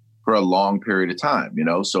for a long period of time,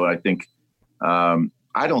 So I think,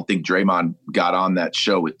 I don't think Draymond got on that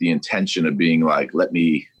show with the intention of being like, let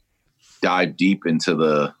me dive deep into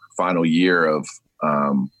the final year of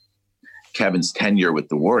Kevin's tenure with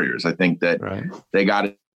the Warriors. I think that they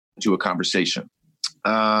got into a conversation.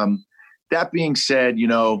 That being said,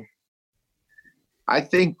 I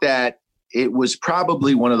think that it was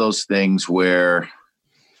probably one of those things where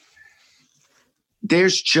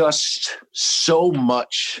there's just so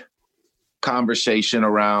much conversation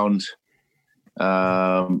around.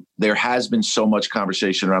 There has been so much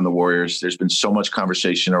conversation around the Warriors. There's been so much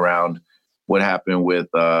conversation around what happened with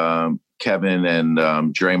Kevin and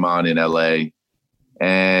Draymond in LA.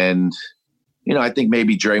 And, I think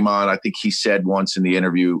maybe Draymond, I think he said once in the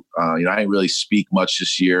interview, I didn't really speak much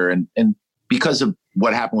this year. And because of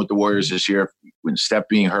what happened with the Warriors this year, when Steph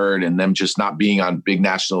being hurt and them just not being on big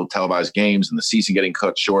national televised games and the season getting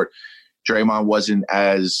cut short, Draymond wasn't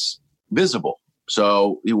as visible.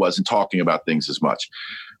 So he wasn't talking about things as much.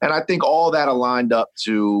 And I think all that aligned up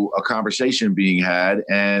to a conversation being had.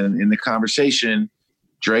 And in the conversation,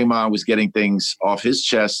 Draymond was getting things off his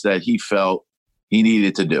chest that he felt he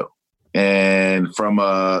needed to do. And from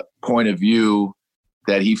a point of view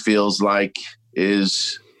that he feels like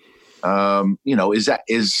is, I don't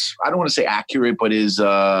want to say accurate, but is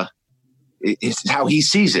how he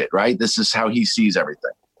sees it, right? This is how he sees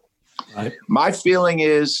everything. Right. My feeling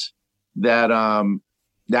is that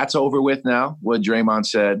that's over with now, what Draymond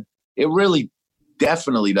said. It really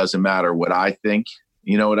definitely doesn't matter what I think.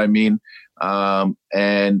 You know what I mean?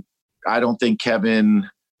 And I don't think Kevin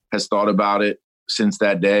has thought about it since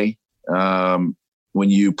that day. When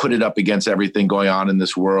you put it up against everything going on in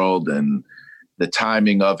this world and the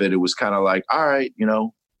timing of it, it was kind of like, all right,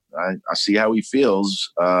 I see how he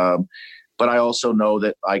feels. But I also know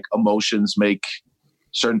that like emotions make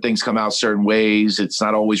certain things come out certain ways. It's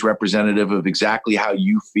not always representative of exactly how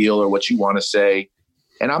you feel or what you want to say.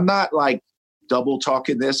 And I'm not like double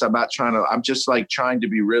talking this. I'm just like trying to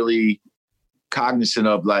be really cognizant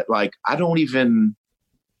of like,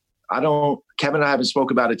 Kevin and I haven't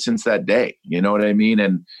spoke about it since that day. You know what I mean?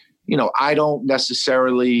 And, I don't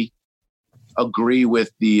necessarily agree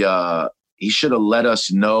with he should have let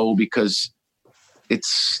us know because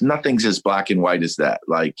nothing's as black and white as that.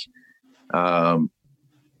 Like,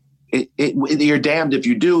 you're damned if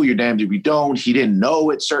you do, you're damned if you don't. He didn't know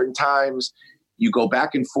at certain times. You go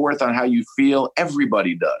back and forth on how you feel.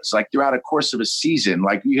 Everybody does. Like throughout a course of a season,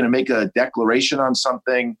 like you're going to make a declaration on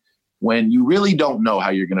something when you really don't know how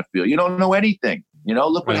you're going to feel. You don't know anything.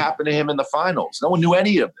 Look what happened to him in the finals. No one knew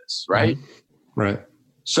any of this, right? Right.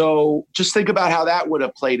 So just think about how that would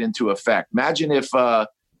have played into effect. Imagine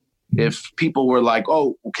if people were like,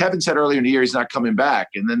 oh, well, Kevin said earlier in the year he's not coming back.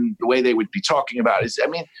 And then the way they would be talking about it is,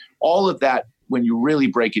 all of that, when you really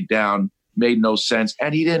break it down, made no sense.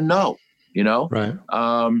 And he didn't know, Right.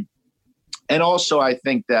 And also I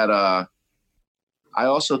think that,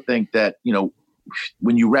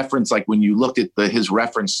 when you reference, like when you looked at his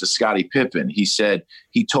reference to Scottie Pippen, he said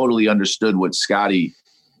he totally understood what Scottie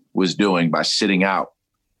was doing by sitting out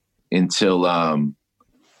until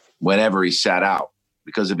whenever he sat out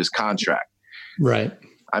because of his contract. Right.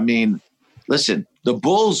 I mean, listen, the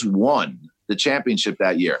Bulls won the championship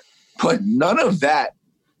that year, but none of that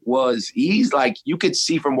was easy. Like you could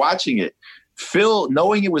see from watching it, Phil,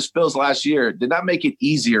 knowing it was Phil's last year, did not make it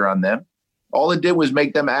easier on them. All it did was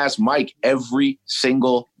make them ask Mike every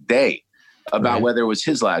single day about whether it was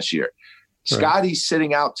his last year. Right. Scotty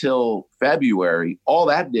sitting out till February, all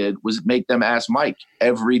that did was make them ask Mike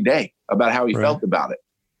every day about how he felt about it.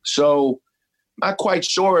 So not quite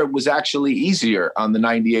sure it was actually easier on the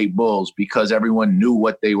 98 Bulls because everyone knew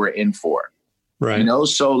what they were in for. Right. You know,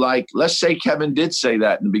 so like, let's say Kevin did say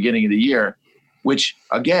that in the beginning of the year, which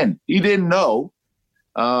again, he didn't know.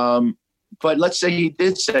 But let's say he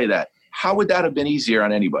did say that. How would that have been easier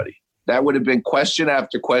on anybody? That would have been question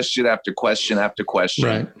after question after question after question.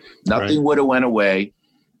 Right. Nothing would have went away.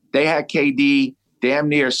 They had KD damn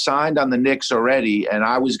near signed on the Knicks already, and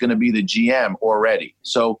I was going to be the GM already.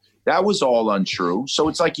 So that was all untrue. So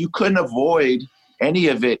it's like you couldn't avoid any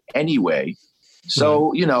of it anyway.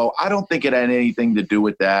 So, you know, I don't think it had anything to do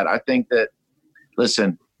with that. I think that,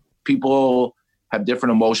 listen, people have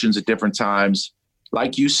different emotions at different times.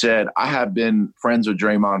 Like you said, I have been friends with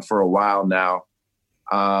Draymond for a while now.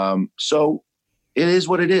 So it is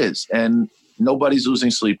what it is. And nobody's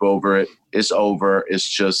losing sleep over it. It's over. It's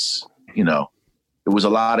just, you know, it was a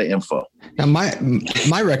lot of info. Now,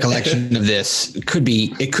 my recollection of this could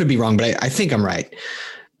be wrong, but I think I'm right.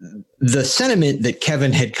 The sentiment that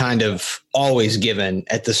Kevin had kind of always given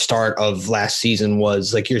at the start of last season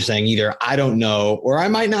was, like you're saying, either I don't know or I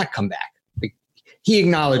might not come back. He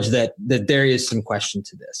acknowledged that there is some question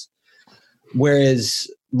to this. Whereas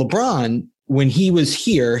LeBron, when he was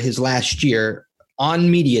here his last year on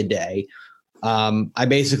media day, I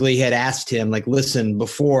basically had asked him, like, listen,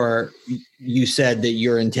 before you said that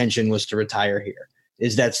your intention was to retire here,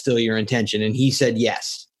 is that still your intention? And he said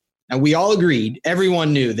yes. And we all agreed.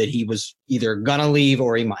 Everyone knew that he was either going to leave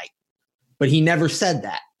or he might. But he never said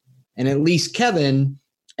that. And at least Kevin,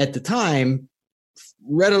 at the time,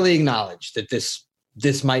 readily acknowledged that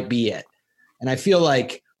this might be it. And I feel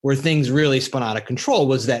like where things really spun out of control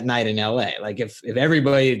was that night in LA. Like if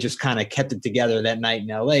everybody had just kind of kept it together that night in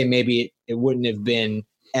LA, maybe it wouldn't have been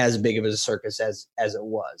as big of a circus as it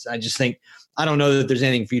was. I just think, I don't know that there's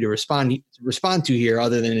anything for you to respond to here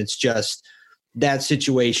other than it's just that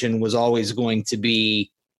situation was always going to be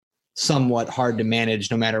somewhat hard to manage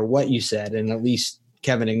no matter what you said. And at least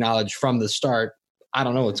Kevin acknowledged from the start, I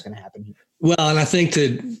don't know what's going to happen here. Well, and I think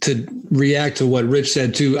to react to what Rich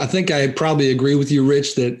said too, I think I probably agree with you,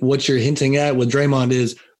 Rich, that what you're hinting at with Draymond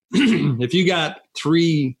is if you got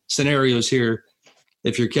three scenarios here,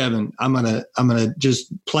 if you're Kevin, I'm gonna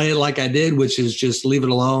just play it like I did, which is just leave it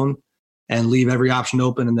alone and leave every option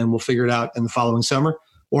open, and then we'll figure it out in the following summer.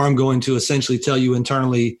 Or I'm going to essentially tell you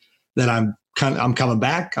internally that I'm coming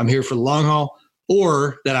back, I'm here for the long haul,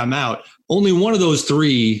 or that I'm out. Only one of those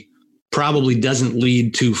three probably doesn't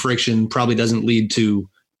lead to friction, probably doesn't lead to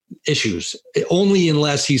issues. Only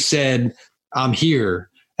unless he said, I'm here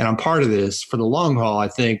and I'm part of this for the long haul, I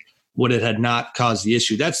think would it had not caused the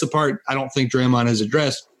issue. That's the part I don't think Draymond has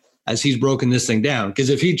addressed as he's broken this thing down. Because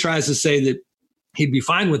if he tries to say that he'd be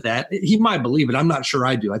fine with that, he might believe it. I'm not sure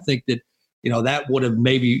I do. I think that, you know, that would have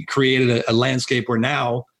maybe created a landscape where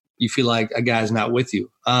now you feel like a guy's not with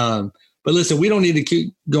you. But listen, we don't need to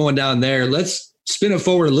keep going down there. Let's spin it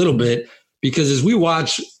forward a little bit, because as we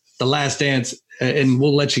watch The Last Dance, and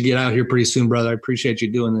we'll let you get out here pretty soon, brother. I appreciate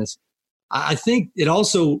you doing this. I think it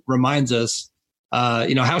also reminds us,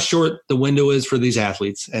 how short the window is for these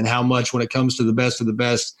athletes and how much when it comes to the best of the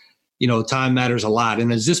best, time matters a lot.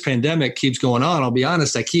 And as this pandemic keeps going on, I'll be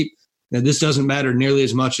honest, this doesn't matter nearly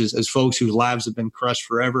as much as folks whose lives have been crushed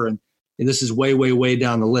forever. And this is way, way, way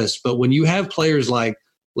down the list. But when you have players like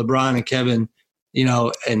LeBron and Kevin,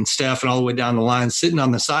 and Steph and all the way down the line sitting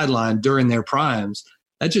on the sideline during their primes,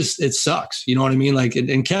 it sucks. You know what I mean? Like,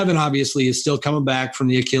 and Kevin obviously is still coming back from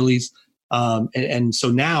the Achilles. And so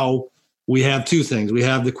now we have two things. We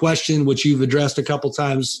have the question, which you've addressed a couple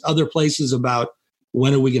times, other places about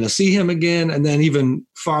when are we going to see him again? And then even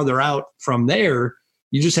farther out from there,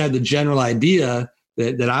 you just have the general idea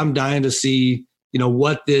that I'm dying to see,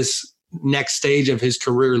 what this next stage of his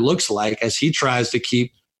career looks like as he tries to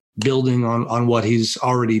keep building on what he's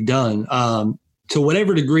already done. To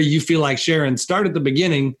whatever degree you feel like, Sharon, start at the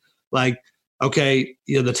beginning, like, okay,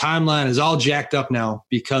 the timeline is all jacked up now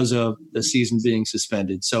because of the season being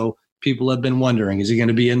suspended. So people have been wondering, is he going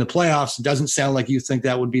to be in the playoffs? It doesn't sound like you think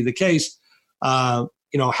that would be the case. How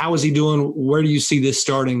is he doing? Where do you see this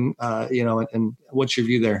starting? And what's your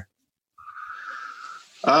view there?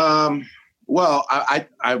 Well,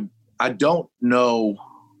 I don't know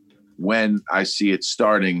when I see it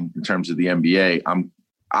starting in terms of the NBA. I'm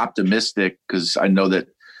optimistic because I know that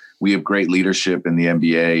we have great leadership in the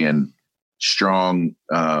NBA and strong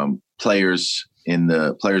players in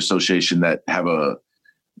the Players Association that have a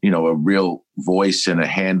real voice and a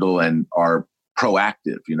handle and are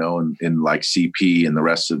proactive, and like CP and the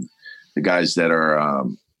rest of the guys that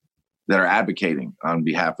are advocating on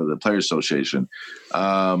behalf of the Players Association.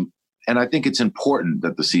 And I think it's important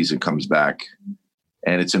that the season comes back,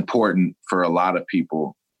 and it's important for a lot of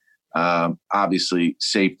people, obviously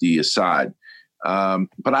safety aside.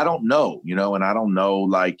 But I don't know, and I don't know,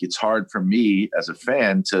 like, it's hard for me as a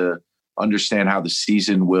fan to understand how the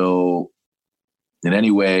season will in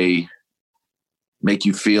any way make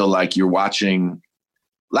you feel like you're watching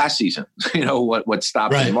last season, what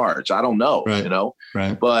stopped in March. I don't know,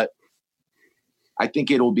 Right. But I think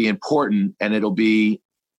it'll be important, and it'll be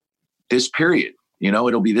this period,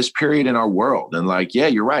 it'll be this period in our world. And like, yeah,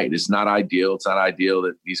 you're right. It's not ideal. It's not ideal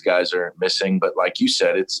that these guys are missing, but like you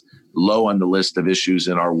said, it's low on the list of issues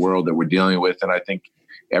in our world that we're dealing with. And I think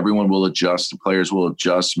everyone will adjust. The players will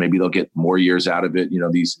adjust. Maybe they'll get more years out of it.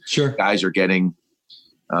 These guys are getting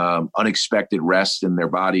unexpected rest in their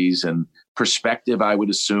bodies and perspective, I would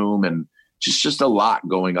assume, and just a lot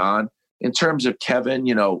going on. In terms of Kevin,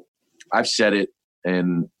 I've said it,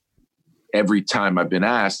 and every time I've been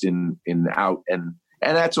asked and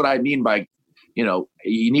that's what I mean by,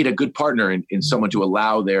 you need a good partner in someone to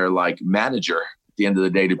allow their like manager at the end of the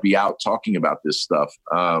day to be out talking about this stuff.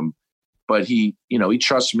 But he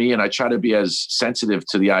trusts me, and I try to be as sensitive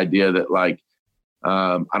to the idea that like,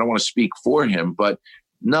 I don't want to speak for him, but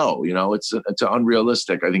no, it's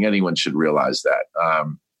unrealistic. I think anyone should realize that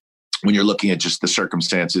when you're looking at just the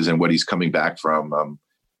circumstances and what he's coming back from.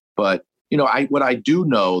 But what I do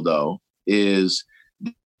know though is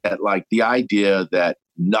that like the idea that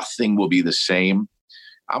nothing will be the same.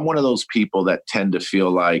 I'm one of those people that tend to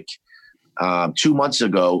feel like 2 months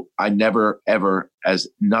ago, I never, ever, as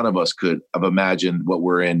none of us could have imagined what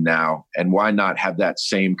we're in now. And why not have that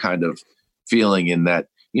same kind of feeling in that,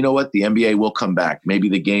 the NBA will come back. Maybe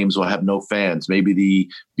the games will have no fans. Maybe the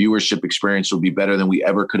viewership experience will be better than we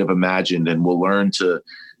ever could have imagined. And we'll learn to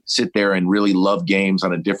sit there and really love games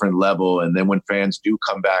on a different level. And then when fans do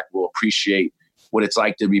come back, we'll appreciate what it's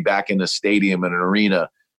like to be back in a stadium and an arena.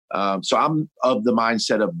 So I'm of the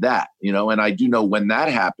mindset of that, and I do know when that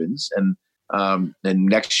happens, and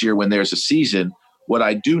next year when there's a season, what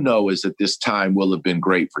I do know is that this time will have been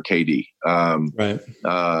great for KD.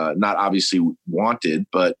 Not obviously wanted,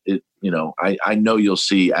 but I know you'll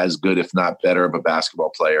see as good, if not better, of a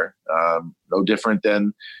basketball player. No different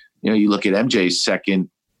than, you look at MJ's second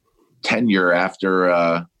tenure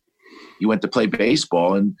after he went to play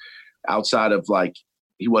baseball, and outside of like,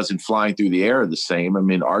 he wasn't flying through the air the same. I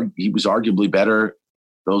mean, he was arguably better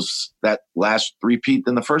that last three-peat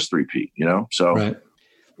than the first three-peat, So right.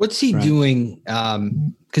 What's he doing?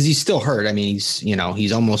 Because he's still hurt. I mean,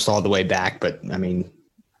 he's almost all the way back, but I mean,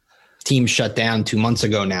 team shut down 2 months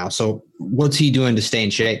ago now. So what's he doing to stay in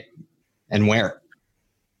shape, and where?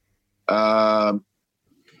 I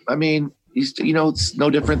mean, he's, it's no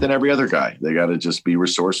different than every other guy. They got to just be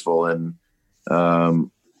resourceful and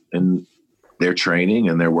they're training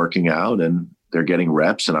and they're working out and they're getting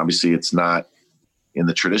reps. And obviously it's not in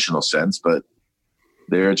the traditional sense, but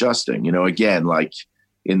they're adjusting, again, like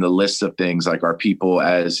in the list of things, like, are people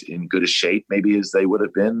as in good a shape maybe as they would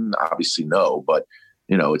have been? Obviously no, but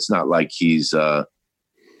it's not like he's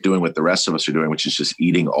doing what the rest of us are doing, which is just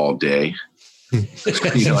eating all day. You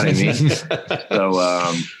know what I mean?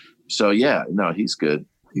 So yeah, no, he's good.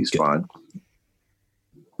 He's fine.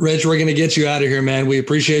 Rich, we're going to get you out of here, man. We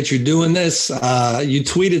appreciate you doing this. You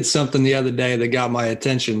tweeted something the other day that got my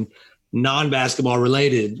attention, non-basketball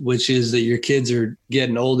related, which is that your kids are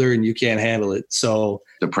getting older and you can't handle it. So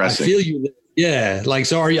depressing. I feel you. Yeah. Like,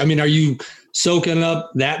 so are you soaking up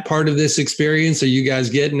that part of this experience? Are you guys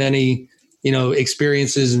getting any,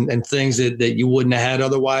 experiences and things that you wouldn't have had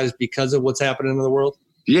otherwise because of what's happening in the world?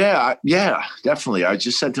 Yeah, definitely. I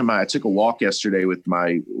just said I took a walk yesterday with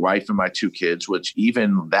my wife and my two kids, which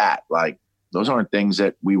even that, like, those aren't things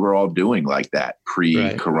that we were all doing like that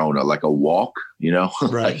pre-corona, like a walk,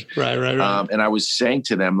 Right. And I was saying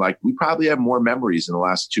to them, like, we probably have more memories in the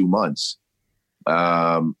last 2 months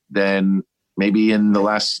than maybe in the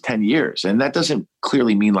last 10 years. And that doesn't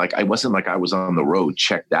clearly mean like I wasn't like I was on the road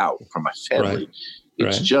checked out from my family.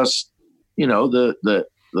 It's just,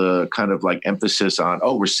 the kind of like emphasis on,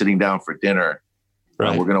 we're sitting down for dinner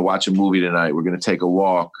Right. We're going to watch a movie tonight. We're going to take a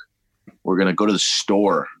walk. We're going to go to the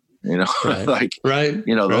store, Right. like, right.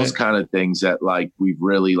 Those kind of things that like we've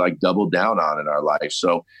really like doubled down on in our life.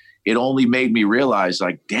 So it only made me realize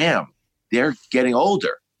like, damn, they're getting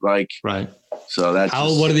older. Like, right. So that's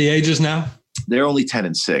what are the ages now? They're only 10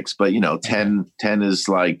 and 6, but 10 is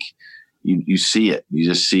like, you see it, you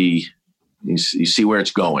just see, you see where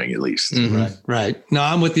it's going at least. Mm-hmm. Right. No,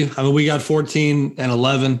 I'm with you. I mean, we got 14 and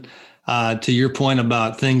 11, to your point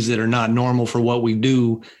about things that are not normal for what we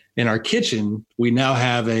do in our kitchen. We now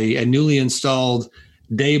have a newly installed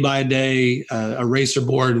day by day eraser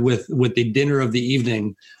board with the dinner of the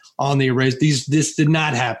evening on the erase. This did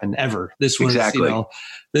not happen ever. This was,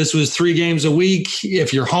 this was 3 games a week.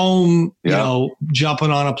 If you're home,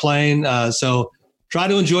 jumping on a plane. So try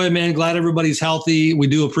to enjoy it, man. Glad everybody's healthy. We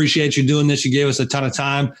do appreciate you doing this. You gave us a ton of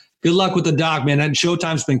time. Good luck with the doc, man. And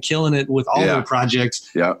Showtime's been killing it with all their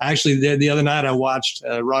projects. Yeah. Actually, the other night I watched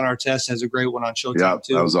Ron Artest has a great one on Showtime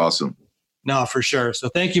too. That was awesome. No, for sure. So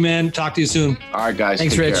thank you, man. Talk to you soon. All right, guys.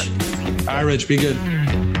 Thanks, Rich. All right, Rich. Be good.